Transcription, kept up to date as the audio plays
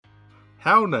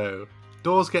Hell no.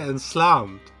 Doors getting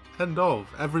slammed. End of.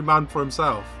 Every man for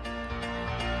himself.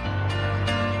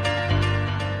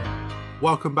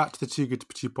 Welcome back to the Too Good to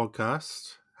Be True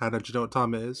podcast. Hannah, do you know what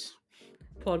time it is?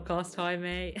 Podcast time,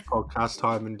 mate. Podcast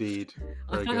time indeed.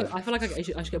 I feel like I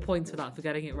should get points for that, for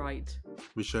getting it right.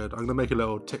 We should. I'm going to make a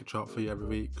little tick chart for you every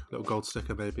week. A little gold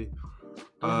sticker, maybe.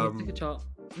 Stick a chart.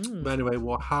 But anyway,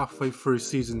 we're halfway through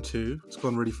season 2. It's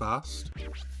gone really fast.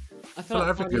 I feel like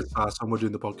everything goes fast when we're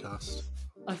doing the podcast.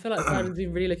 I feel like Simon's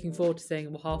been really looking forward to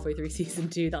saying we're halfway through season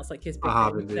 2. That's like his big I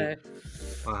have thing. indeed.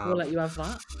 So we'll let you have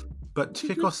that. But to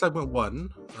kick off segment 1,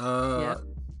 I'm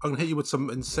going to hit you with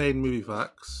some insane movie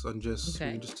facts and we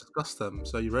can just discuss them.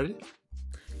 So you ready?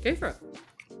 Go for it.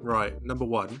 Right, number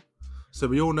 1. So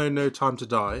we all know No Time to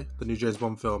Die, the new James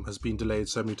Bond film, has been delayed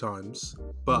so many times.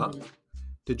 But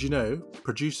did you know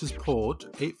producers poured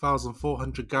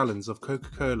 8,400 gallons of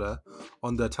Coca-Cola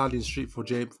on the Italian street for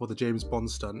the James Bond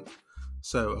stunt?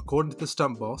 So, according to the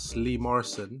stunt boss, Lee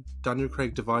Morrison, Daniel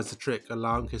Craig devised the trick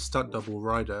allowing his stunt double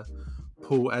rider,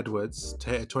 Paul Edwards,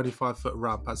 to hit a 25-foot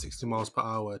ramp at 60 miles per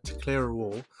hour to clear a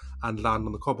wall and land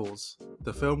on the cobbles.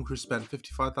 The film crew spent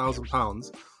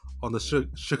 £55,000 on the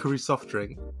sugary soft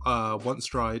drink. Once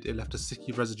dried, it left a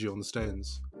sticky residue on the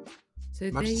stones. So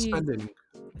imagine spending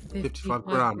 55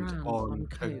 grand on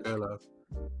Coca-Cola.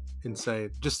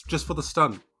 Insane. Just for the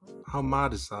stunt. How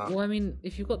mad is that? Well, I mean,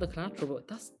 if you've got the collateral,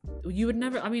 but you would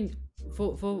never. I mean,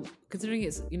 for considering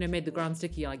it's made the ground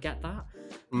sticky, I get that.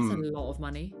 That's a lot of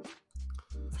money.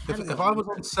 If I was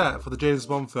on set for the James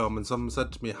Bond film and someone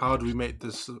said to me, "How do we make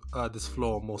this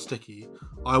floor more sticky?"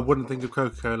 I wouldn't think of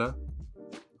Coca-Cola.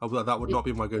 That would not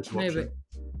be my go-to option.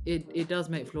 But it does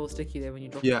make floor sticky though when you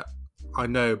drop. Yeah, I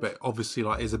know, but obviously,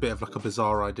 it's a bit of a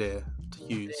bizarre idea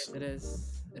to use. It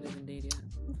is indeed.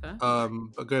 Yeah. Okay.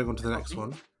 But going on to the next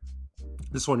one.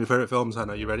 This is one of your favourite films,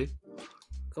 Hannah. You ready?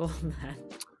 Go on then.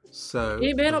 So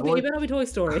it better not be Toy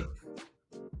Story.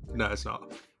 No, it's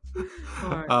not.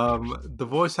 Right. The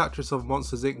voice actress of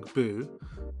Monsters Inc. Boo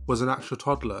was an actual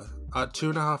toddler. At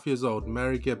 2.5 years old,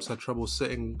 Mary Gibbs had trouble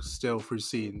sitting still through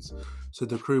scenes, so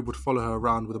the crew would follow her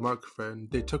around with a microphone.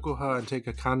 They tickle her and take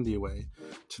her candy away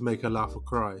to make her laugh or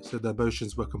cry, so their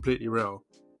emotions were completely real.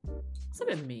 That's a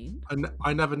bit mean.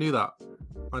 I never knew that.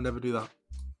 I never knew that.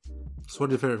 It's one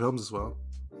of your favourite films as well.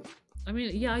 I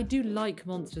mean, yeah, I do like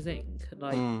Monsters Inc.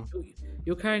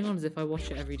 You're carrying on as if I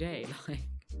watch it every day.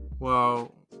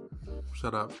 Well,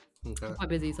 shut up. Okay. I'm quite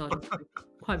busy, Sergeant.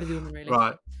 Quite busy woman, really.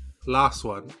 Right. Last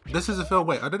one. This is a film.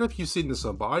 Wait, I don't know if you've seen this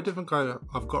one, but I don't think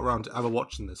I've got around to ever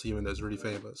watching this, even though it's really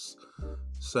famous.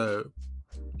 So,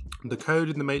 the code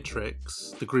in the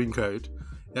Matrix, the green code,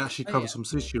 it actually comes from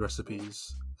sushi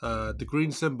recipes. The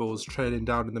green symbols trailing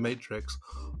down in the Matrix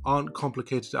aren't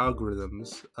complicated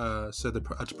algorithms. So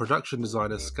a production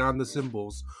designer scanned the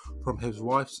symbols from his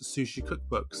wife's sushi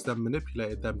cookbooks, then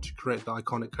manipulated them to create the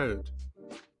iconic code.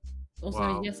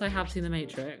 Also, Yes, I have seen The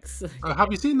Matrix. Have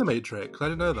you seen The Matrix? I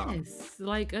didn't know that. Yes,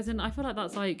 as in, I feel like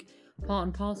that's part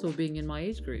and parcel of being in my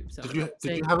age group. So did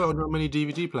you have it on your mini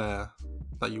DVD player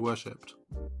that you worshipped?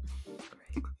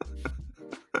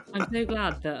 I'm so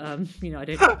glad that I don't have to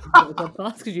do the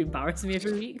podcast because you embarrass me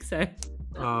every week. So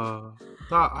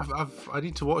I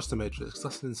need to watch The Matrix.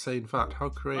 That's an insane fact. How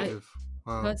creative!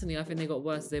 Personally, I think they got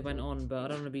worse as they went on, but I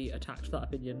don't want to be attacked for that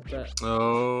opinion. But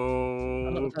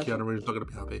Keanu Reeves not going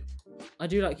to be happy. I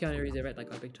do like Keanu Reeves. I rate that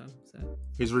guy big time. So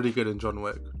he's really good in John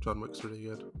Wick. John Wick's really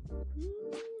good.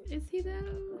 Is he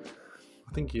though?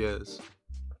 I think he is.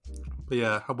 But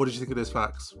yeah, what did you think of those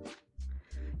facts?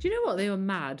 Do you know what? They were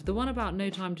mad. The one about No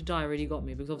Time to Die really got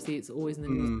me because obviously it's always in the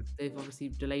news. They've obviously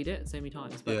delayed it so many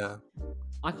times. But yeah.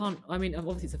 I can't. I mean,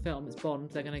 obviously it's a film. It's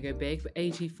Bond. They're going to go big. But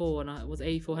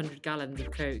 8,400 gallons of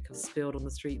Coke have spilled on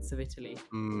the streets of Italy.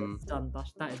 It's done.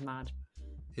 That is mad.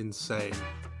 Insane.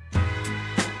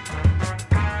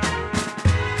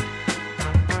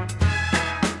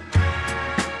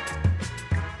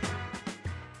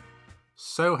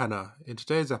 So, Hannah, in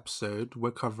today's episode,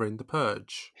 we're covering The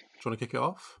Purge. Do you want to kick it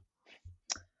off?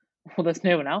 Well, there's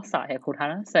no one else out here called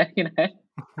Hannah, so, Do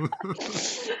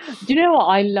you know what?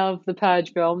 I love the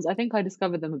Purge films. I think I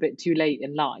discovered them a bit too late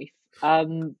in life.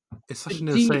 It's such an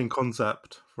insane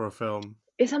concept for a film.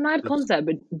 It's a mad concept,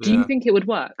 but do you think it would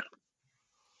work?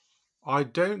 I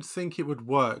don't think it would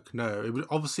work, no. It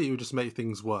would just make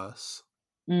things worse.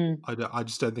 I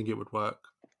just don't think it would work.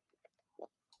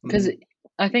 Because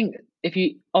I think if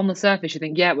you, on the surface, you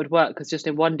think, yeah, it would work, because just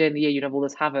in one day in the year, you'd have all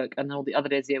this havoc, and then all the other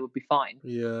days of the year would be fine.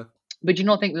 Yeah. But do you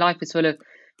not think life is full of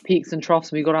peaks and troughs,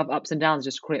 and we've got to have ups and downs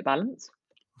just to create balance?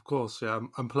 Of course, yeah.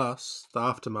 And plus, the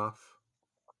aftermath.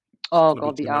 Oh,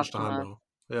 God, the aftermath.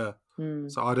 Yeah.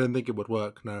 So I don't think it would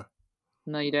work, no.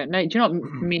 No, you don't. No, do you know what?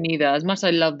 Me neither. As much as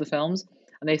I love the films,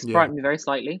 and they Yeah. frighten me very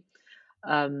slightly.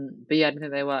 But yeah, I don't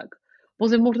think they work.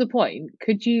 Also, more to the point,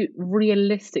 could you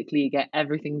realistically get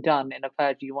everything done in a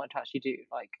purge you want to actually do?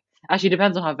 Like, actually, it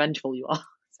depends on how vengeful you are.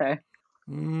 So,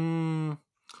 Mm,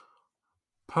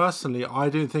 personally, I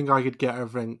don't think I could get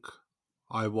everything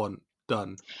I want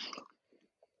done.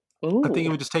 I think it ooh,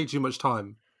 would just take too much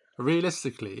time.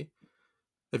 Realistically,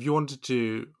 if you wanted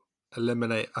to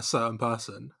eliminate a certain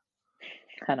person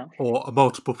fair enough. or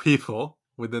multiple people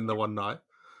within the one night,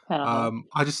 Fair enough.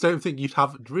 I just don't think you'd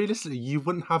have. Realistically, you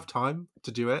wouldn't have time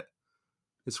to do it.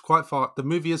 It's quite far. The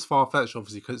movie is far fetched,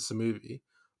 obviously, because it's a movie.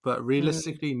 But Mm.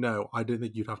 realistically, no, I don't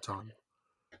think you'd have time.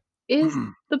 Is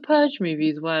the purge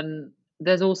movies when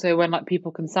there's also when like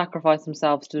people can sacrifice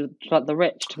themselves to like the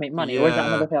rich to make money, or is that Yeah,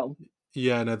 another film?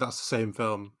 yeah, no, that's the same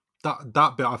film.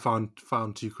 That bit I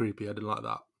found too creepy. I didn't like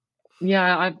that.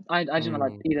 Yeah, I didn't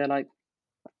like Mm, either. Like,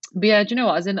 but yeah, do you know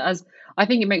what? As I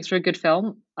think it makes for a good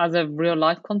film as a real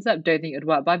life concept. Don't think it'd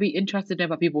work, but I'd be interested to know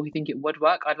about people who think it would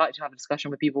work. I'd like to have a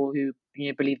discussion with people who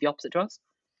believe the opposite to us.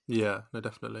 yeah, no,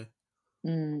 definitely,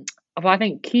 Mm. But I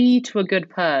think key to a good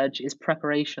purge is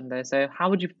preparation, though. So how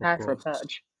would you of prepare for a course,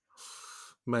 purge?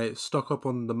 mate. Stock up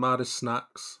on the maddest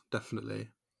snacks,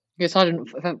 definitely, Yeah,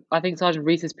 I think Sergeant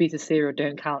Reese's Pieces cereal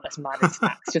don't count as mad as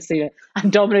snacks, just so you know.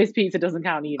 And Domino's Pizza doesn't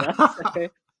count either. So,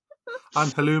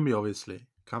 and halloumi, obviously.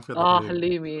 Can't forget the halloumi.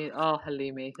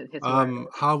 halloumi, it hits me where it is.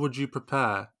 How would you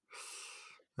prepare?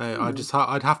 Hey, Hmm.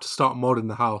 I'd have to start modding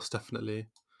the house definitely.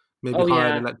 Maybe Oh hire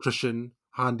an yeah, electrician,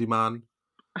 handyman.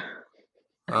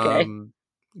 okay. Um,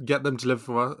 get them to live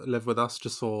with us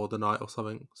just for the night or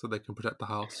something, so they can protect the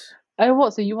house. Oh,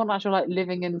 what? So you want actual like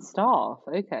living in staff?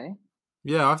 Okay.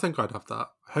 Yeah, I think I'd have that.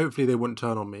 Hopefully, they wouldn't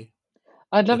turn on me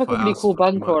I'd love if like a I really asked cool for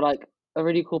too bunker much. or like a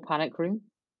really cool panic room.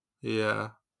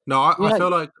 Yeah. No, You I know, like feel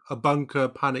like a bunker,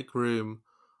 panic room.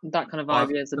 that kind of I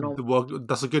vibe, yeah, is the norm. well,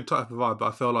 that's a good type of vibe, but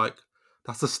I feel like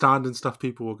that's the standard stuff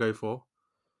people will go for.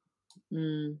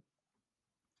 Mm.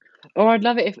 Or I'd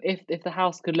love it if the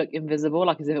house could look invisible,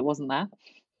 like as if it wasn't there.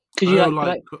 Could you Oh,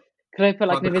 like could I put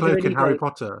like an the cloak in invisibility Harry cloak?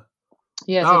 Potter.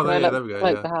 Yeah, so Oh, could I like there we go.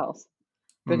 cloak Yeah. the house?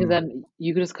 Because Mm, then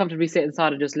you could just comfortably sit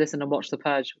inside and just listen and watch The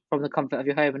Purge from the comfort of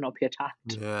your home and not be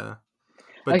attacked. yeah.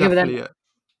 But Okay, but then, definitely,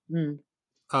 mm.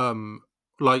 um,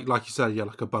 like you said, yeah,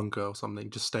 like a bunker or something.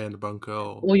 Just stay in the bunker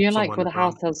or Or like somewhere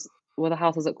underground. where the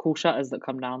house has like cool shutters that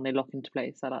come down, they lock into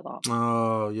place. I like that.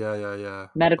 Oh, yeah, yeah, yeah.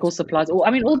 Medical That's pretty supplies. good. Or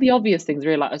I Something mean, all like the obvious things,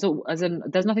 really. Like, so, as in,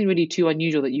 there's nothing really too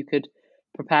unusual that you could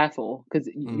prepare for because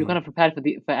that. you're kind of prepared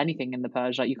for anything in the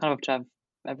purge. Like, you kind of have to have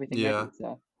everything Yeah, ready.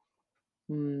 So,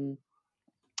 mm.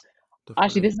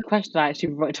 Actually, definitely. this is a question I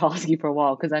actually wanted to ask you for a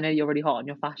while because I know you're really hot on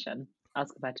your fashion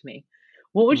as compared to me.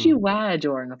 What would Mm. you wear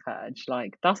during a purge?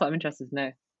 Like, that's what I'm interested to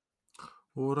know.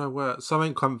 What would I wear?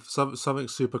 Something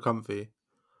super comfy.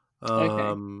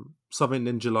 Okay. Something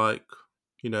ninja like.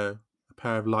 You know, a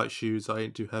pair of light shoes that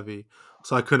ain't too heavy,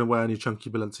 so I couldn't wear any chunky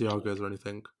Balenciagas or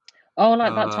anything. Oh,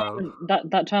 like that time Uh, when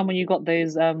that time when you got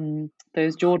those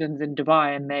Jordans in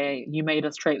Dubai and you made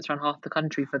us traipse around half the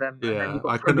country for them, and then you yeah,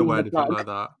 got I couldn't Praveen wear the anything plug like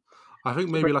that. I think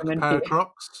to bring maybe like them a in for pair of you.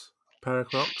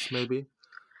 Crocs, maybe.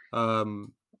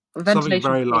 Um, something Ventilation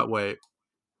very key. lightweight.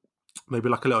 Maybe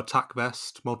like a little tack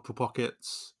vest, multiple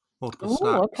pockets, multiple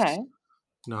Oh, okay. snacks.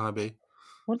 You know how I be.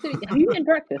 Have you eaten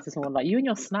breakfast this morning? Like you and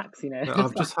your snacks, Yeah, It's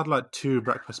I've like just had like 2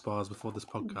 breakfast bars before this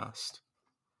podcast.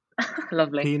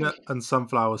 lovely. Peanut and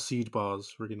sunflower seed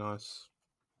bars, really nice.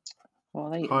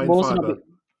 Well, High in fiber.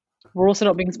 we're also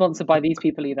not being sponsored by these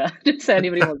people either. Just so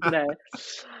anybody wants to know.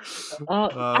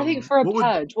 I think for a what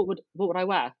would purge, what would I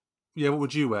wear? what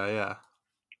would you wear? Yeah,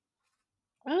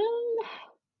 Um,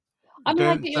 I mean,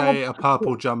 I don't think your say a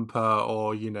purple jumper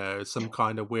or some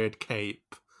kind of weird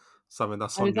cape, something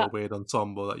that's I mean on your that. weird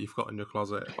ensemble that you've got in your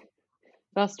closet.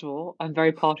 First of all, I'm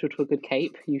very partial to a good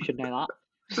cape. You should know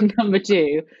that. Number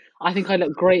two, I think I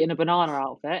look great in a banana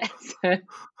outfit. So,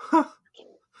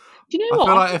 do you know I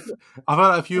feel what? like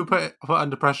if you were put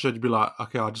under pressure, you'd be like,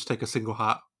 okay, I'll just take a single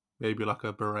hat, maybe like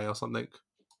a beret or something.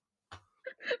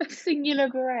 A singular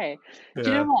beret.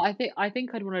 Do you know Yeah. what? I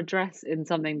think I'd want to dress in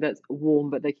something that's warm,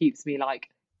 but that keeps me like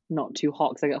not too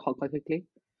hot because I get hot quite quickly.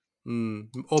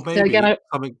 Or So again,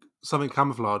 maybe something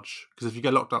camouflage, because if you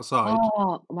get locked outside,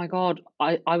 oh my god,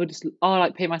 I would just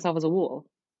like paint myself as a wall.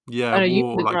 yeah, Oh no, you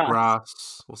wool the or like grass.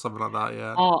 grass or something like that.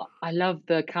 Yeah. Oh, I love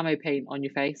the camo paint on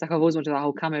your face. Like I've always wanted that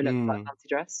whole camo look for that Mm, fancy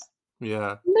dress.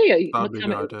 yeah, No, yeah, that'd the be a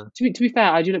good camo. idea. To be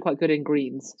fair, I do look quite good in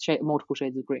greens, multiple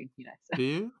shades of green. So. Do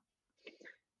you?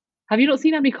 Have you not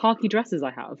seen how many khaki dresses I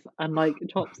have and like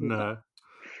tops and stuff? No,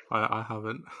 I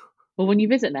haven't. Well, when you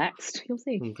visit next, you'll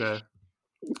see. Okay.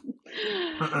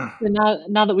 So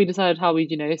now that we decided how we'd,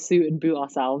 suit and boot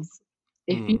ourselves,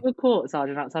 if you were caught,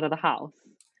 Sergeant, outside of the house,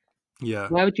 Yeah.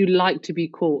 where would you like to be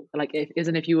caught? Like,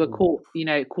 if you were caught,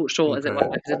 caught short, as it were, Okay.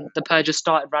 like, as in the purge just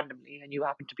started randomly and you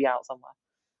happened to be out somewhere.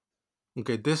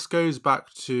 Okay, this goes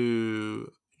back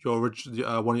to your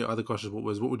one of your other questions.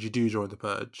 What would you do during the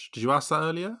purge? Did you ask that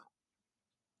earlier?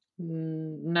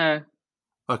 No.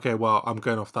 Okay, well, I'm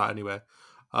going off that anyway.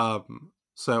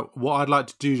 So what I'd like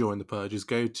to do during the purge is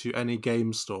go to any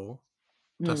game store,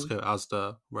 Tesco,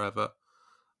 Asda, wherever,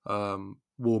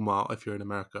 Walmart if you're in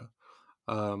America,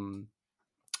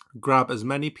 grab as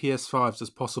many PS5s as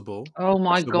possible. Oh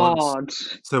my God.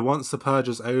 So once the purge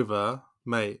is over,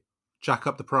 mate, jack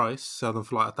up the price, sell them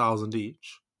for like 1,000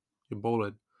 each. You're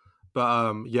balling.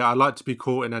 But yeah, I'd like to be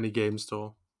caught in any game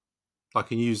store. I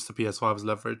can use the PS5 as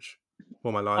leverage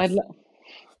for my life.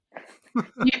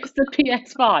 Use the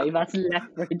PS5 as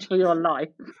leverage for your life.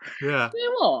 Yeah. You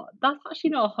know what? That's actually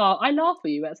not half. I laugh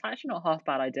at you, but it's actually not half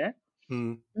bad idea.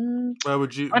 Where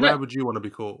would you want to be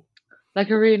caught? Like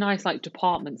a really nice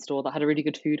department store that had a really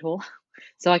good food hall,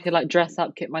 so I could dress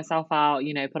up, kit myself out,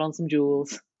 put on some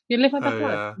jewels. You live my best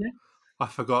life. Yeah. I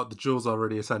forgot the jewels are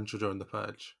really essential during the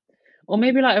purge. Or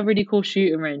maybe a really cool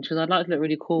shooting range, because I'd like to look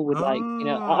really cool with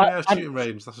shooting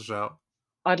range. That's a shout.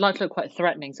 I'd like to look quite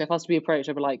threatening. So if I was to be approached,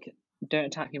 I'd be like, "Don't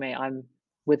attack me, mate. I'm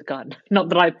with gun." Not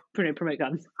that I promote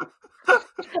guns.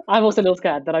 I'm also a little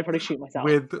scared that I'd probably shoot myself.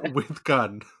 With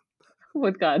gun.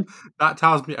 With gun. That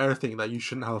tells me everything that you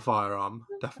shouldn't have a firearm.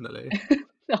 Definitely.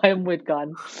 I am with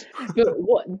gun.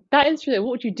 But that is true. What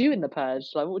would you do in the purge?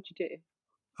 Like, what would you do?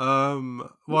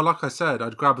 Well, like I said,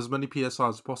 I'd grab as many PS5s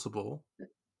as possible.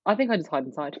 I think I'd just hide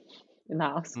inside in the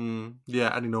house.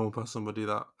 Yeah, any normal person would do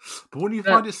that. But wouldn't you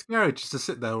find it scary just to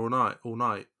sit there all night,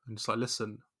 and just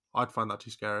listen? I'd find that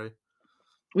too scary.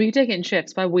 We could take it in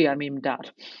shifts. By we, I mean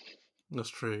Dad. That's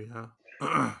true.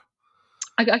 Yeah.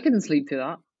 I couldn't sleep through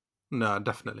that. No,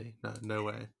 definitely. No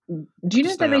way. Do you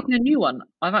know if they're making a new one?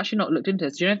 I've actually not looked into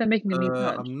this. Do you know if they're making a new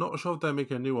purge? I'm not sure if they're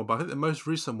making a new one, but I think the most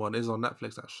recent one is on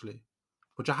Netflix, actually.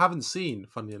 Which I haven't seen,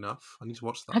 funny enough. I need to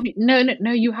watch that. Have you?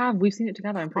 No, you have. We've seen it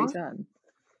together, I'm pretty certain.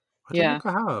 I don't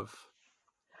think I have.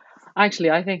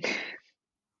 Actually, I think...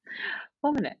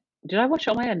 1 minute. Did I watch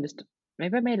it on my end?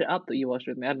 Maybe I made it up that you watched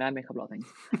it with me. I don't know, I make up a lot of things.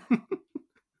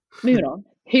 Moving on.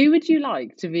 Who would you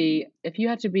like to be, if you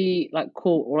had to be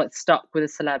caught or stuck with a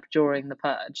celeb during the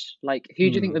purge? Who do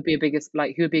you think would be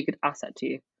who would be a good asset to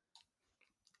you?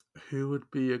 Who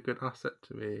would be a good asset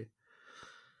to me?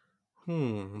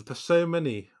 There's so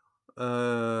many.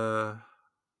 I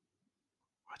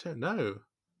don't know.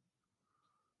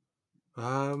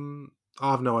 I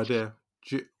have no idea.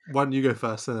 Why don't you go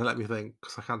first and then let me think,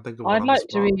 because I can't think of one.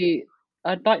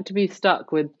 I'd like to be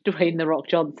stuck with Dwayne "The Rock"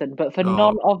 Johnson, but for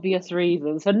non-obvious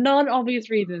reasons. For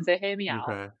non-obvious reasons, so hear me out.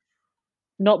 Okay.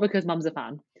 Not because Mum's a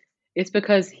fan. It's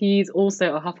because he's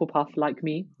also a Hufflepuff like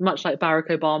me, much like Barack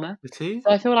Obama. Is he?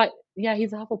 So I feel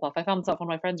he's a Hufflepuff. I found this out from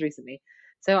one of my friends recently.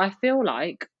 So I feel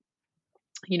like,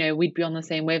 we'd be on the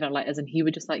same wavelength, as in he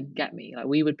would just get me.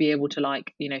 We would be able to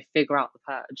figure out the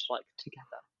purge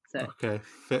together. So okay,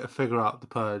 figure out the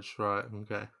purge, right?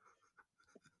 Okay.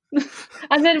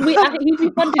 And then he'd be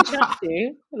fun to chat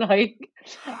to.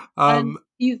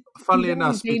 Funnily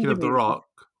enough, speaking of The Rock,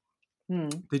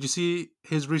 did you see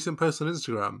his recent post on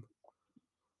Instagram?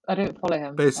 I don't follow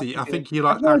him. Basically, I think he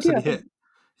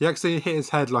accidentally hit his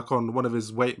head on one of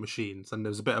his weight machines, and there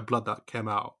was a bit of blood that came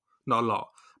out. Not a lot,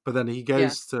 but then he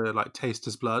goes to taste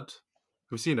his blood.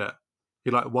 Have you seen it? He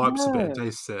wipes a bit and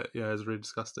tastes it. Yeah, it's really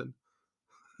disgusting.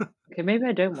 Okay, maybe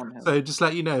I don't want him. So just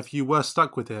let you know, if you were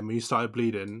stuck with him and you started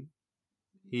bleeding,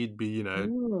 he'd be,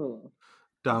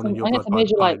 down in your blood by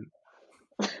the pint.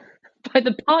 By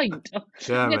the pint?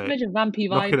 Yeah, mate. Measure vampy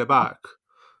knocking it back.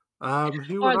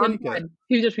 Who would I get?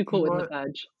 Who'd just be caught in the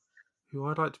purge? Who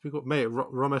I'd like to be caught? Mate,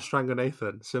 Ramesh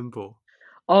Ranganathan. Simple.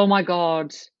 Oh my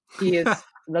God. He is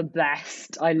the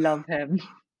best. I love him.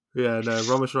 Yeah, no,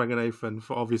 Ramesh Ranganathan,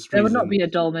 for obvious reasons. There would not be a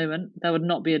dull moment.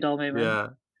 Yeah.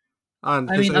 And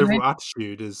his overall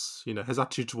attitude is, his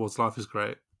attitude towards life is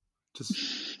great. Just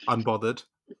unbothered.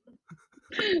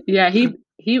 Yeah, he'd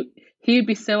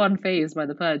be so unfazed by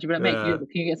the purge. You'd be like, mate, can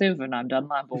you get over and I'm done.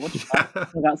 I'm bored.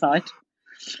 Look outside.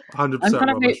 100%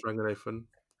 Ramesh Ranganathan.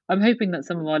 I'm hoping that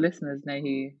some of our listeners know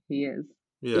who he is.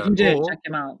 Yeah. If you do, check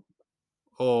him out.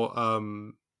 Or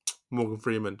Morgan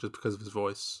Freeman, just because of his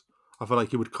voice. I feel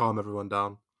like he would calm everyone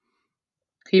down.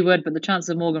 He would, but the chance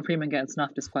of Morgan Freeman getting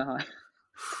snuffed is quite high.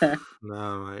 So.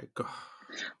 No, mate. God.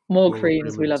 Morgan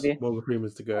Freeman, we love you. Morgan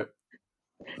Freeman's the goat.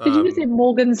 Did you just say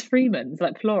Morgan's Freeman's,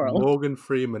 plural? Morgan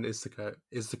Freeman is the goat.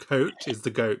 Is the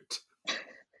goat.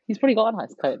 He's probably got a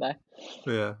nice coat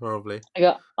though. Yeah, probably. I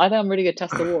think I'm really good to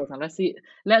test the waters now.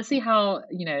 Let's see how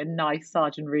nice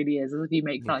Sergeant really is if you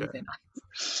make something Okay. so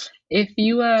nice. If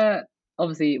you were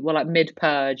obviously like mid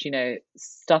purge,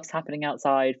 stuff's happening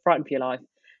outside, frightened for your life,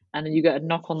 and then you get a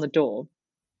knock on the door.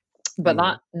 But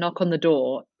that knock on the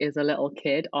door is a little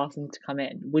kid asking to come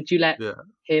in. Would you let Yeah.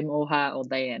 him or her or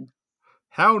they in?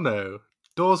 Hell no.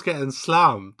 Doors getting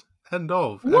slammed. End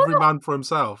of. What? Every man for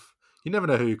himself. You never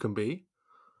know who he can be.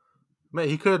 Mate,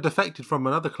 he could have defected from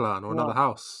another clan or another What?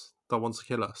 house that wants to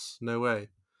kill us. No way.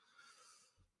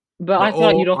 But I feel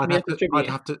like you'd offer I'd me have up as to,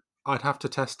 tribute. I'd have to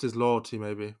test his loyalty.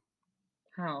 Maybe.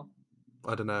 How?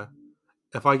 I don't know.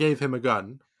 If I gave him a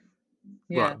gun,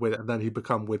 Yeah. right, and then he'd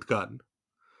become with gun,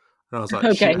 and I was like,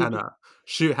 Okay.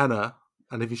 shoot Henna,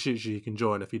 and if he shoots you, he can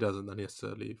join. If he doesn't, then he has to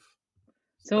leave.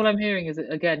 So all I'm hearing is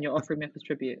again you're offering me up as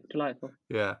tribute. Delightful.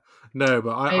 Yeah. No,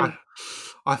 but Maybe.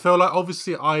 I feel like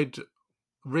obviously I'd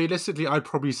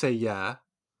probably say yeah,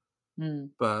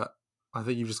 but I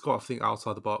think you've just got to think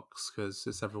outside the box because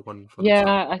it's everyone for themselves.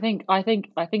 Yeah, I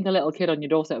think a little kid on your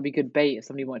doorstep would be good bait if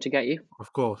somebody wanted to get you.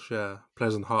 Of course, yeah.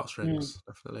 Plays on heartstrings,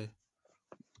 definitely.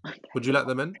 Okay. Would you let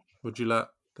them in? Would you let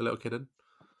the little kid in?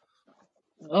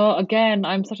 Oh, again,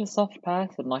 I'm such a soft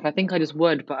person. Like, I think I just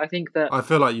would, but I think that I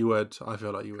feel like you would. I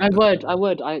would. I Definitely.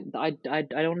 would. I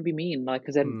don't want to be mean, like,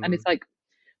 because then, and it's like,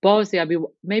 but obviously,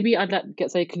 maybe I'd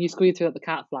say, can you squeeze through the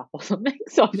cat flap or something,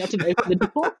 so I have to open the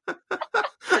door.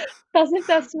 That's if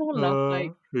they're small enough.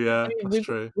 Like, yeah, I mean, that's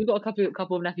true. We've got a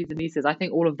couple of nephews and nieces. I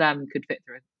think all of them could fit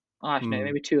through. Oh, actually, no,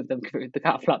 maybe two of them could fit through the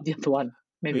cat flap. The other one,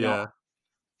 maybe not.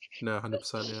 No,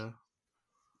 100%.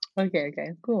 Yeah.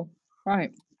 Okay, cool.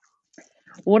 Right.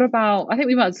 What about? I think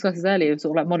we might discuss this earlier.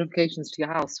 Sort of like modifications to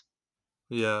your house.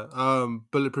 Yeah.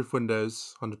 Bulletproof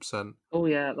windows, 100%. Oh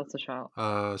yeah, that's a shout.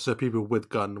 So people with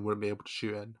gun wouldn't be able to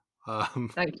shoot in.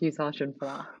 Thank you, Sergeant, for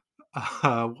that.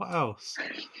 What else?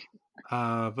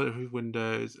 Bulletproof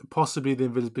windows, possibly the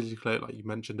invisibility cloak, like you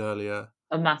mentioned earlier.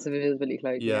 A massive invisibility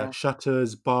cloak. Yeah.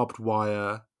 Shutters, barbed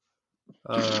wire.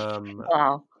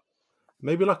 Wow.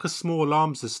 Maybe like a small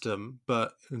alarm system,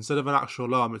 but instead of an actual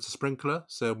alarm, it's a sprinkler.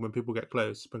 So when people get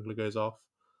close, the sprinkler goes off.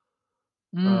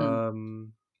 What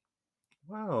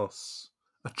else?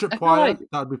 A tripwire,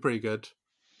 that would be pretty good.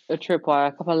 A tripwire,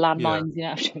 a couple of landmines.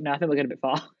 Yeah. No, I think we're getting a bit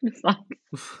far. It's like,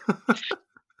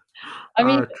 I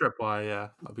mean, tripwire. Yeah,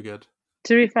 that'd be good.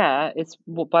 To be fair, it's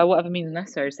by whatever means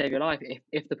necessary to save your life.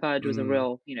 If the purge was a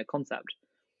real, concept.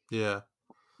 Yeah.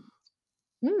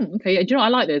 Okay. Do you know what? I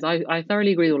like those. I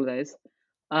thoroughly agree with all of those.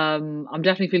 I'm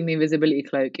definitely feeling the invisibility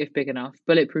cloak if big enough.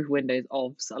 Bulletproof windows,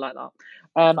 obvs. I like that.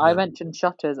 I mentioned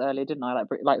shutters earlier, didn't I?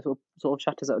 Like sort of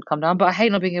shutters that would come down. But I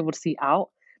hate not being able to see out.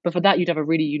 But for that, you'd have a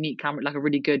really unique camera, like a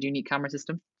really good unique camera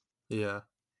system. Yeah.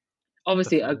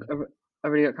 Obviously, a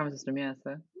really good camera system. Yeah.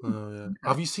 So. Oh yeah. Okay.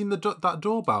 Have you seen that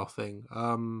doorbell thing?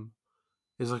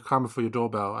 It's a camera for your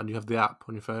doorbell, and you have the app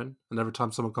on your phone, and every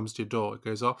time someone comes to your door, it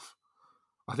goes off.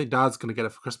 I think Dad's gonna get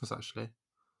it for Christmas, actually.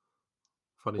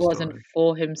 Funny story. Wasn't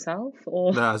for himself,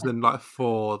 or no, as in like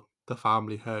for the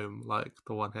family home, like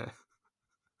the one here.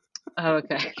 Oh,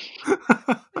 okay.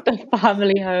 The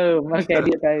family home. Okay,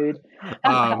 the abode.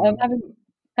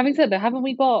 Having said that, haven't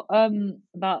we got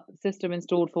that system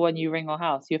installed for when you ring our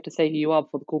house? You have to say who you are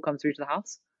before the call comes through to the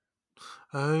house.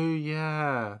 Oh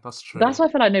yeah, that's true. That's why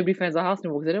I feel like nobody phones our house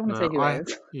anymore because they don't want to say who it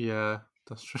is. Yeah,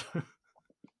 that's true.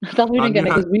 That's what we didn't get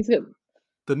because we said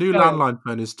the new landline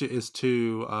phone is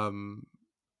too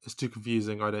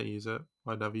confusing. I don't use it.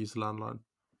 I never use the landline.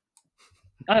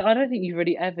 I don't think you've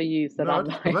really ever used the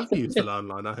landline. I've never used the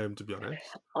landline at home, to be honest.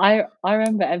 I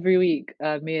remember every week,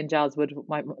 me and Jazz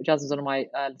Jazz was one of my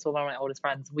one of my oldest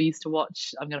friends. We used to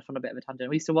watch. I'm going to find a bit of a tangent.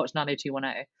 We used to watch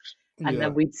 90210, and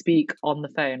then we'd speak on the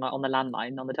phone, like on the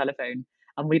landline, on the telephone,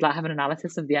 and we'd like have an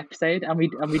analysis of the episode, and we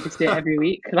just do it every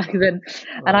week. Like then,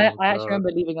 and I actually remember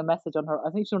leaving a message on her.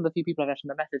 I think she's one of the few people I've actually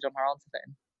left a message on her answer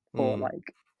phone for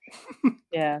like.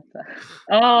 Yeah.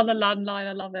 Oh, the landline!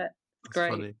 I love it. It's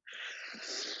great. Funny.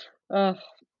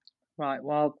 Right.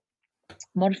 Well,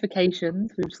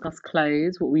 modifications. We've discussed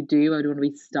clothes, what we do, where we want to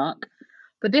be stuck.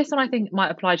 But this one I think might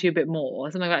apply to you a bit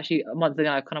more. Something actually a month ago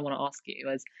I kind of want to ask you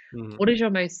is, what is your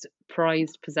most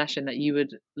prized possession that you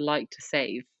would like to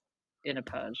save in a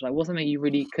purge? Like, what's something you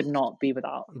really could not be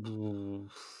without?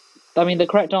 I mean, the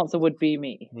correct answer would be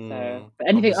me. So, but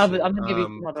anything other, I'm gonna give you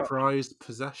some other prized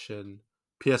possession.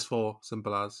 PS4,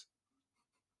 simple as.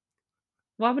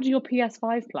 Why would your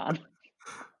PS5 plan?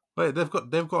 Wait, they've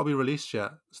got to be released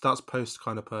yet. So that's post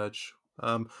kind of purge.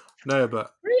 No,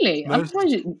 but really, I'm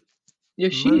surprised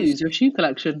your shoe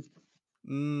collection.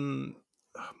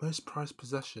 Most prized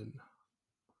possession.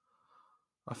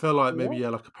 I feel like maybe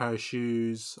What? like a pair of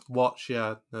shoes, watch.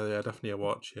 Yeah, no, yeah, definitely a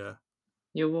watch. Yeah,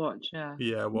 Your watch, yeah.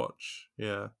 yeah, watch.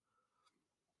 Yeah.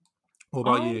 What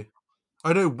about I you?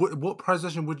 I know. What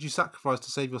possession would you sacrifice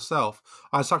to save yourself?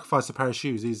 I sacrifice a pair of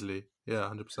shoes easily. Yeah,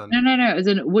 100%. no. As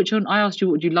in, which one? I asked you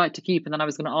what would you like to keep, and then I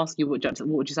was going to ask you what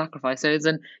would you sacrifice. So, as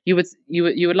in, you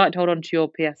would like to hold on to your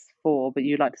PS4, but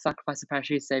you'd like to sacrifice a pair of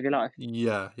shoes to save your life.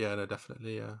 Yeah, yeah, no,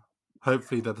 definitely. Yeah.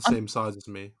 Hopefully they're the Um, same size as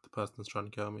me. The person that's trying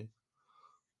to kill me.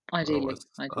 ideally, Otherwise,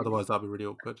 ideally. otherwise that'd be really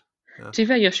awkward. Yeah. To be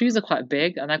fair, your shoes are quite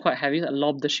big and they're quite heavy. So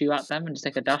lob the shoe at them and just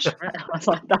take a dash for it. I was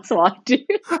like, that's what I do.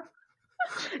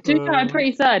 To be fair, I'm Uh,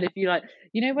 pretty sad if you like,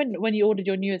 when you ordered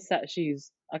your newest set of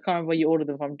shoes. I can't remember where you ordered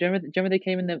them from. Do you remember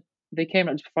they came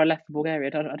like just before I left for Bulgaria. I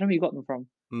don't know where you got them from.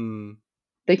 mm,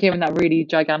 They came in that really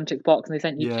gigantic box and they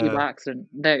sent you two yeah, by accident.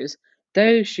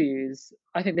 Those shoes,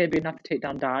 I think they'd be enough to take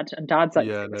down Dad, and Dad's like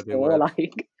yeah, no, six they four. would.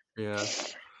 Like, Yeah,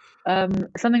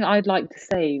 something I'd like to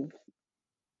save.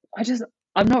 I just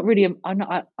I'm not really I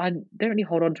don't really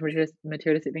hold on to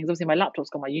materialistic things. Obviously, my laptop's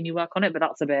got my uni work on it, but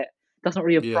that's not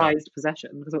really a yeah. prized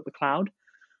possession because of the cloud.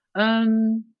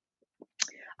 Um,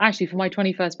 Actually, for my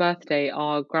 21st birthday,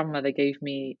 our grandmother gave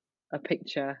me a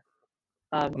picture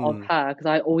of Mm, her because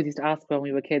I always used to ask her when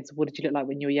we were kids, "What did you look like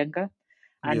when you were younger?"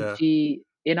 And yeah, she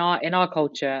in our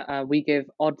culture, we give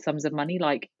odd sums of money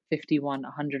like 51,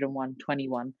 101,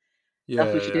 21.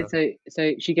 That's what yeah, she yeah. did.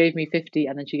 So she gave me 50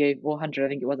 and then she gave 100, I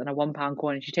think it was, and a £1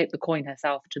 coin. And she taped the coin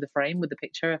herself to the frame with the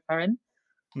picture of her in.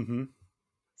 Mm-hmm.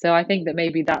 So I think that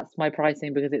maybe that's my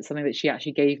pricing because it's something that she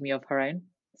actually gave me of her own.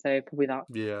 So probably that.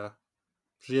 Yeah.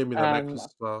 She gave me that Um, necklace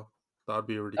as well. That'd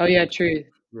be a really oh good yeah, one to keep.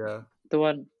 true. Yeah. The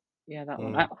one, yeah, that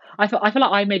one. Mm, I feel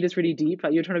like I made this really deep.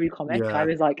 Like you're trying to be comic. I yeah.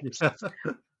 was like,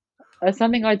 Yeah.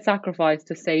 something I'd sacrifice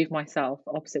to save myself.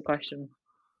 Opposite question.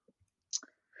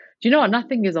 Do you know what?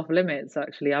 Nothing is off limits.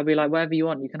 Actually, I'll be like, whatever you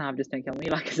want, you can have. Just don't kill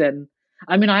me. Like, as in,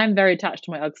 I mean, I am very attached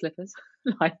to my UGG slippers.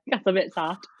 Like, that's a bit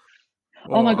sad. Oh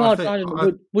Well, my I God, think Sergeant,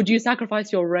 I. would you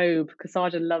sacrifice your robe? Because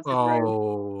Sergeant loves his robe.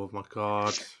 Oh my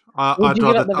god. Would you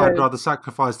give up the I'd robe? rather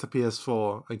sacrifice the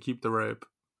PS4 and keep the robe.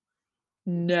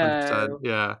 100%. No.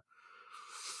 Yeah.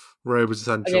 Robe is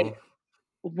Okay. essential.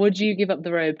 Would you give up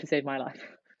the robe to save my life?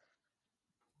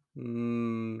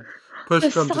 Mm, The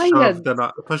science.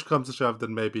 push comes to shove,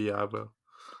 then maybe yeah, I will.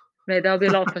 Mate, there'll be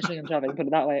a lot of pushing and shoving. Put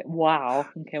it that way. Wow.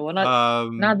 Okay. Well, now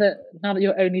Um, that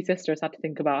your only sister has had to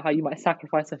think about how you might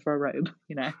sacrifice her for a robe,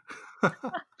 you know.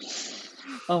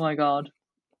 Oh my God.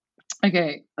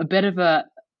 Okay. A bit of a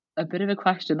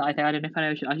question that I don't know if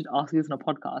I should ask this on a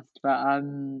podcast, but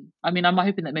I mean, I'm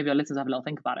hoping that maybe our listeners have a little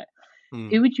think about it. hmm.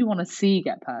 Who would you want to see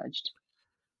get purged?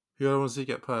 Who I want to see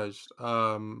get purged? Do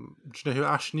you know who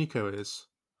Ash Nico is?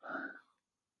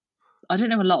 I don't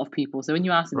know a lot of people, so when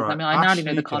you ask me this, I Right, mean, I now Ash know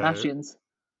the Nico. Kardashians.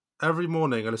 Every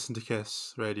morning I listen to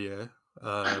Kiss Radio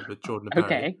with Jordan and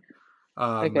Perry. Okay,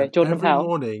 okay, And Jordan and every Pell.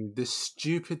 morning this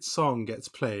stupid song gets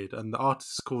played, and the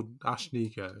artist is called Ash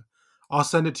Nico. I'll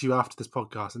send it to you after this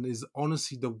podcast, and it is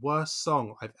honestly the worst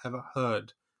song I've ever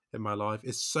heard in my life.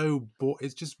 It's so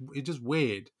it's just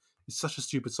weird. It's such a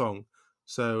stupid song.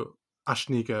 So Ash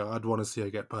Nico, I'd want to see her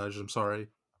get purged. I'm sorry.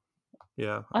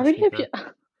 Yeah, I Ash really hope Nico. you.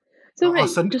 So wait,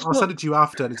 just I'll what? send it to you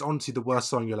after, and it's honestly the worst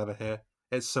song you'll ever hear.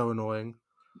 It's so annoying.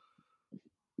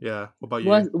 Yeah. What about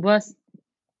Worse, you?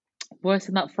 worse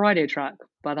than that Friday track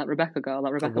by that Rebecca girl,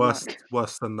 that Rebecca Black.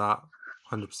 Worse than that.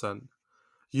 100%.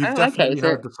 You've Oh, okay. definitely So,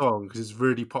 heard the song because it's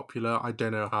really popular. I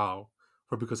don't know how,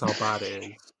 probably because how bad it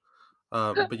is.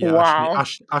 But yeah, wow,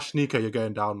 Ash Nico, you're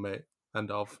going down, mate.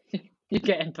 End of. you're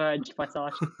getting purged by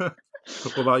Sarge.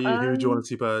 What about you? Who would you want Um. to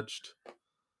see purged?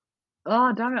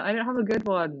 Oh damn it! I don't have a good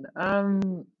one.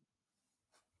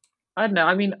 I don't know.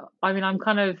 I mean, I'm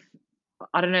kind of.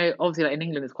 I don't know. Obviously, like in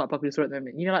England, it's quite a popular story at the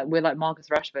moment. You know, like with like Marcus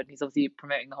Rashford, he's obviously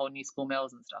promoting the whole new school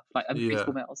meals and stuff, like free Yeah.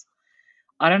 school meals.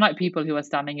 I don't like people who are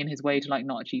standing in his way to like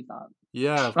not achieve that.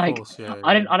 Yeah, of Like, course. Yeah,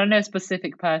 I yeah. don't know a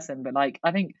specific person, but like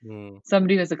I think Mm.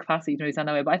 somebody who has the capacity to really stand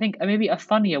that way. But I think maybe a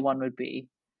funnier one would be.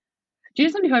 Do you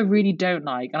know somebody who I really don't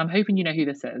like? And I'm hoping you know who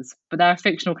this is, but they're a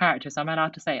fictional character, so I'm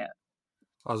allowed to say it.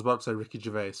 I was about to say Ricky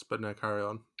Gervais, but no, carry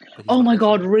on. But he's Oh not my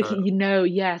fictional. God,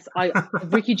 Ricky! Yes,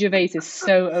 Ricky Gervais is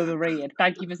so overrated.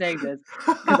 Thank you for saying this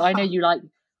because I know you like.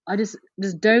 I just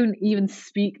don't even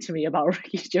speak to me about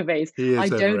Ricky Gervais. He I is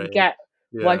don't overrated. get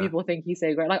why Yeah. people think he's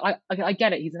so great. Like I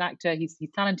get it. He's an actor. He's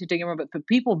talented. Don't get me wrong, but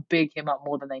people big him up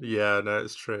more than they need. Yeah, no,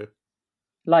 it's true.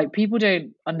 Like people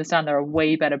don't understand there are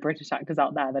way better British actors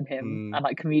out there than him Mm. and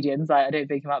like comedians. I don't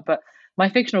big him up. But my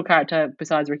fictional character,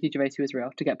 besides Ricky Gervais, who is real,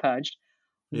 to get purged,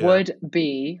 Yeah. would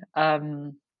be. Do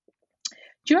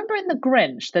you remember in The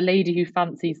Grinch, the lady who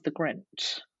fancies the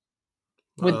Grinch?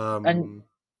 With and Um,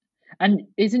 And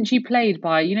isn't she played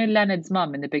by, you know, Leonard's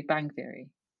mum in The Big Bang Theory?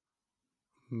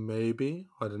 Maybe,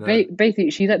 I don't know. Basically,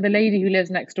 she's like the lady who lives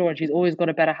next door, and she's always got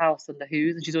a better house than the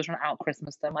Who's, and she's always trying to out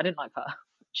Christmas them. I didn't like her.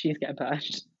 She's getting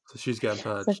purged. So she's getting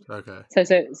purged. Okay.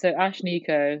 So Ash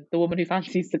Nico, the woman who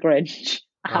fancies the Grinch,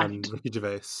 And Ricky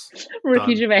Gervais.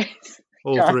 Ricky Done. Gervais.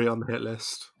 All Done. 3 on the hit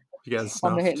list. You're getting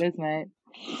snuffed. On the hit list, mate.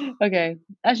 Okay.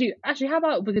 Actually, how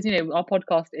about, because you know our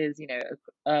podcast is, you know,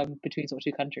 between sort of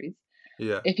two countries.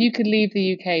 Yeah. If you could leave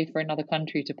the UK for another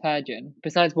country to purge in,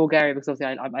 besides Bulgaria, because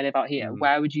obviously I live out here,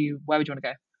 where would you want to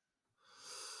go?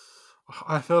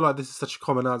 I feel like this is such a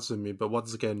common answer to me, but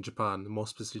once again, Japan, more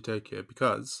specifically Tokyo,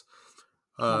 because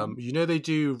you know they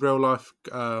do real life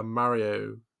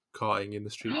Mario karting in the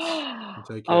streets in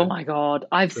Tokyo. Oh my god,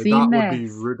 I've seen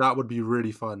this. That would be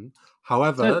really fun.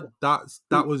 However,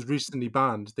 that was recently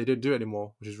banned. They don't do it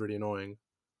anymore, which is really annoying.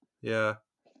 Yeah.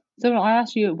 So I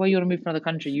asked you where you want to move to another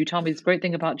country. You tell me this great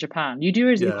thing about Japan. You do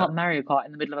realize you can't Mario Kart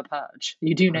in the middle of a purge.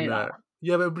 You do know that.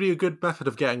 Yeah, but it would be a good method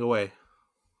of getting away.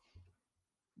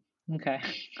 Okay.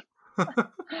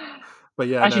 But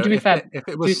yeah, actually, to be fair, if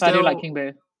it was still, I do like King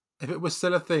Boo. If it was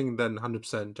still a thing, then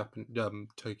 100%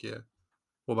 Tokyo.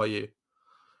 What about you?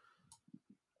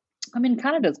 I mean,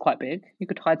 Canada's quite big. You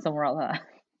could hide somewhere out there.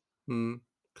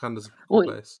 Canada's a cool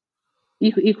place.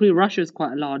 Equally, Russia's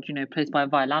quite a large, you know, place by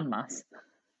landmass.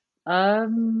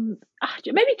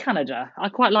 Maybe Canada. I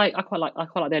quite like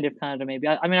the idea of Canada. Maybe.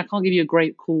 I mean, I can't give you a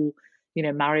great, cool, you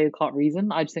know, Mario Kart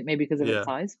reason. I just think maybe because of its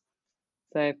size.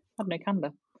 So I don't know,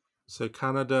 Canada. So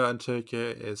Canada and Tokyo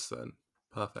is then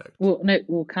perfect.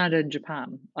 Well, Canada and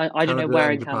Japan. I don't know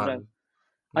where in Canada.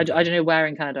 Okay. I don't know where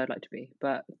in Canada I'd like to be,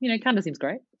 but you know, Canada seems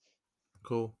great.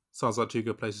 Cool. Sounds like 2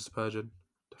 good places to purge in.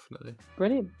 Definitely.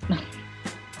 Brilliant.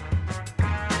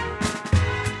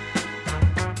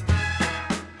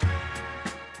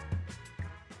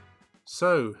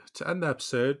 So, to end the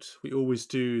episode, we always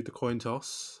do the coin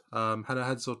toss.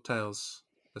 Heads or tails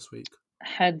this week?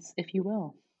 Heads, if you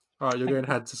will. All right, you're going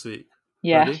heads this week.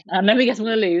 Yeah, ready? And let me guess I'm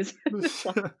going to lose.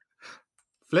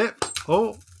 Flip.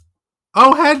 Oh,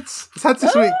 heads. It's heads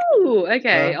this week. Oh,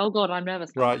 okay. Oh, God, I'm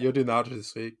nervous. Right, you're doing the outro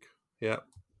this week. Yeah.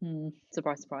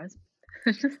 Surprise, surprise.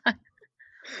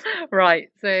 Right,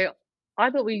 so I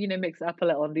thought we, you know, mix it up a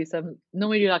little and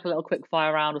normally do like a little quick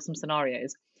fire round or some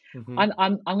scenarios. Mm-hmm.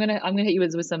 I'm gonna hit you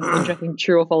with some interesting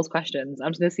true or false questions.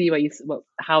 I'm just gonna see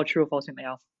how true or false you think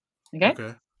they are. Okay.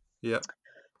 Okay. Yeah.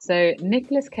 So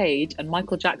Nicolas Cage and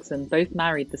Michael Jackson both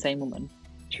married the same woman.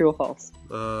 True or false?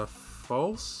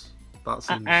 False. That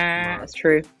seems. That's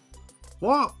true.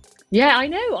 What? Yeah, I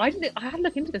know. I had to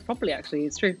look into this properly. Actually,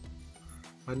 it's true.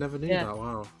 I never knew that.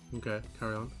 Wow. Okay,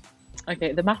 carry on.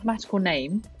 Okay, the mathematical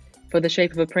name for the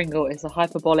shape of a Pringle is a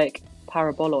hyperbolic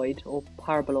paraboloid or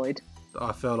paraboloid.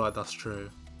 I feel like that's true.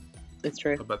 It's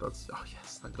true. I bet that's. Oh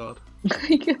yes, thank God.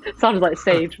 Sounded like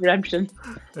saved redemption.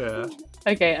 Yeah.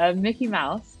 Okay. Mickey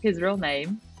Mouse. His middle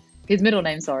name, is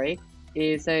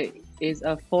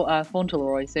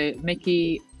Fauntleroy. So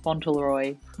Mickey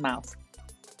Fauntleroy Mouse.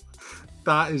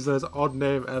 That is the odd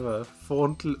name ever.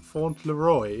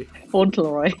 Fauntleroy.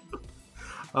 Fauntleroy.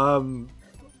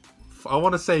 I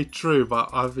want to say true, but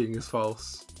I think it's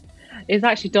false. It's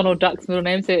actually Donald Duck's middle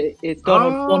name, so it's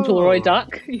Donald Fauntleroy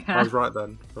Duck. Yeah. I was right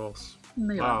then, false.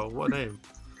 No, wow, what a name.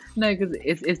 No, because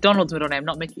it's Donald's middle name,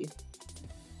 not Mickey.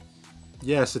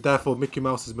 Yeah, so therefore Mickey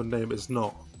Mouse's middle name is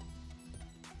not.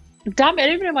 Damn it, I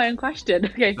didn't even know my own question.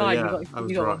 Okay, fine. Yeah, I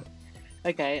was right. One.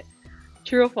 Okay.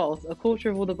 True or false? A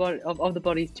quarter of all the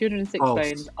body's 206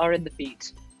 bones are in the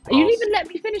feet. False. You didn't even let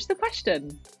me finish the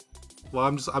question. Well,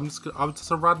 I'm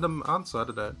just a random answer. I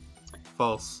don't know.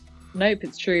 False. Nope,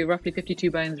 it's true. Roughly 52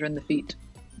 bones are in the feet.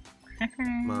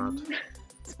 Mad.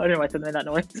 I don't know why I said that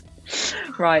noise.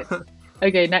 Right.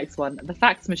 Okay, next one. The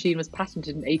fax machine was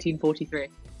patented in 1843.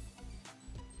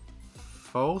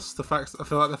 False. I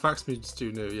feel like the fax machine's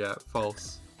too new. Yeah,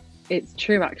 false. It's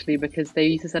true actually, because they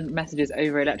used to send messages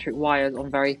over electric wires on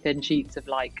very thin sheets of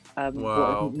what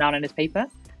is now known as paper.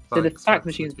 So the fax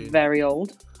machine's very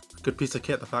old. Good piece of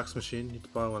kit, the fax machine. You need to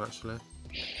buy one actually.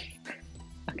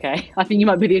 Okay, I think you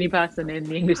might be the only person in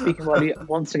the English-speaking world who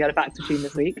wants to get a fax machine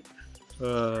this week.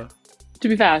 To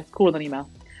be fair, it's cooler than email.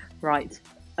 Right.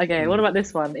 Okay, what about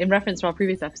this one? In reference to our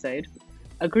previous episode,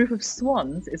 a group of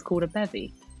swans is called a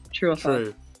bevy. True or false?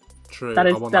 True.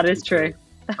 That is true.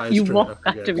 You want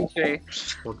that to be true.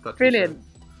 Brilliant.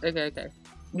 Okay.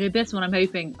 This one, I'm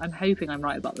hoping I'm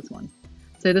right about this one.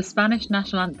 So the Spanish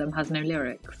national anthem has no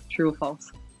lyrics. True or false?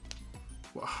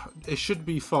 Well, it should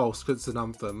be false because it's an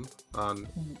anthem and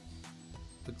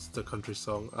it's the country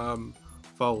song.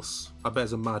 False. I bet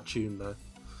it's a mad tune though.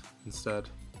 Instead,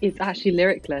 it's actually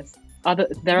lyricless.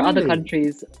 There are other Really?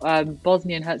 countries.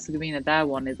 Bosnia and Herzegovina, their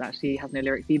one has no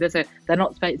lyrics either. So they're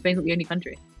not Spain's not the only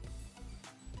country.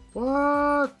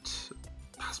 What?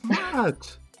 That's mad.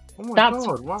 Oh my That's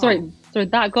god! Wow. sorry,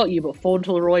 that got you, but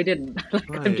Fauntleroy didn't. Like,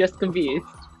 I'm Right. just confused.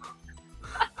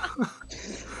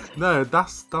 No,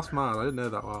 that's mad. I didn't know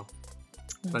that. Wow.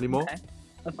 Any more? Okay.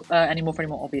 Any more for any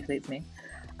more? Obviously, it's me.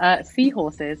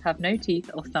 Seahorses have no teeth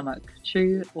or stomach.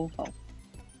 True or false?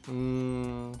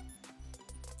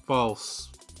 False.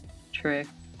 True.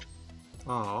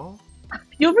 Oh.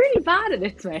 You're really bad at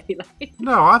this, mate. Like,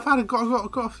 No, I've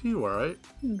got a few, alright?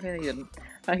 okay, you didn't.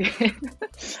 Okay.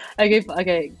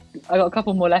 okay. I got a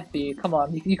couple more left for you. Come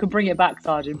on, you can bring it back,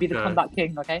 Sergeant. Be the Okay. comeback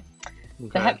king, okay? The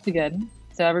Okay. heptagon.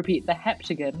 So I repeat, the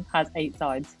heptagon has 8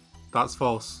 sides. That's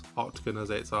false. Octagon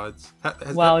has 8 sides.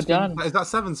 Well done. Is that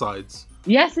 7 sides?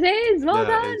 Yes, it is. Well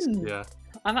yeah, it is. done. Yeah.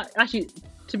 I'm actually,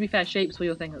 to be fair, shapes were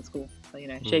your thing at school. So,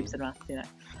 shapes and maths,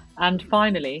 And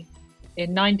finally,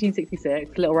 in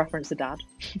 1966, little reference to Dad,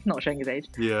 not showing his age.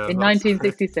 Yeah. In that's-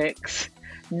 1966,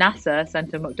 NASA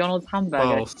sent a McDonald's hamburger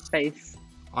False. to space.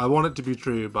 I want it to be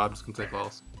true, but I'm just gonna say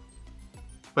false.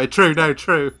 Wait, true? No,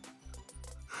 true.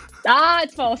 Ah,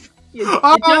 it's false. You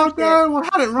Oh jumped no! I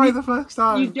had it right the first ship.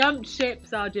 time. You jumped ship,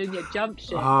 Sergeant. You jumped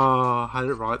ship. Oh, I had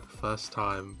it right the first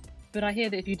time. But I hear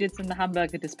that if you did send the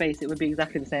hamburger to space, it would be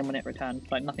exactly the same when it returned.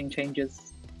 Like, nothing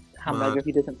changes hamburger Mad. if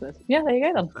you did something. Yeah, there you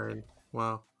go then. Insane.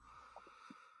 Wow.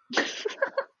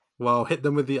 Well, hit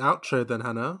them with the outro then,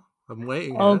 Hannah. I'm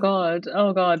waiting. Oh here.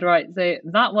 god, right. So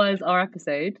that was our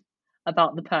episode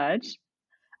about the purge.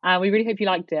 And we really hope you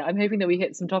liked it. I'm hoping that we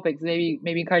hit some topics, maybe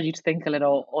encourage you to think a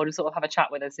little, or just sort of have a chat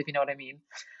with us, if you know what I mean.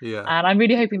 Yeah. And I'm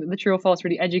really hoping that the true or false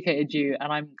really educated you,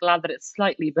 and I'm glad that it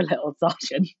slightly belittled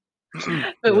Sergeant.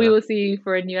 But we Yeah. will see you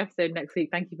for a new episode next week.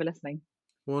 Thank you for listening.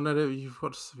 Well, no, you've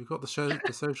got the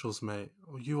socials,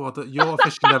 you're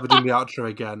officially never doing the outro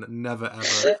again. Never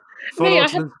ever. Follow Mate,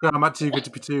 us on Instagram at Too Good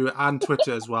to Be Two and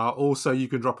Twitter as well. Also, you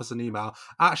can drop us an email.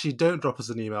 Actually, don't drop us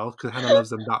an email because Hannah loves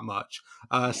them that much.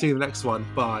 See you in the next one.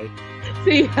 Bye.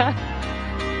 See ya.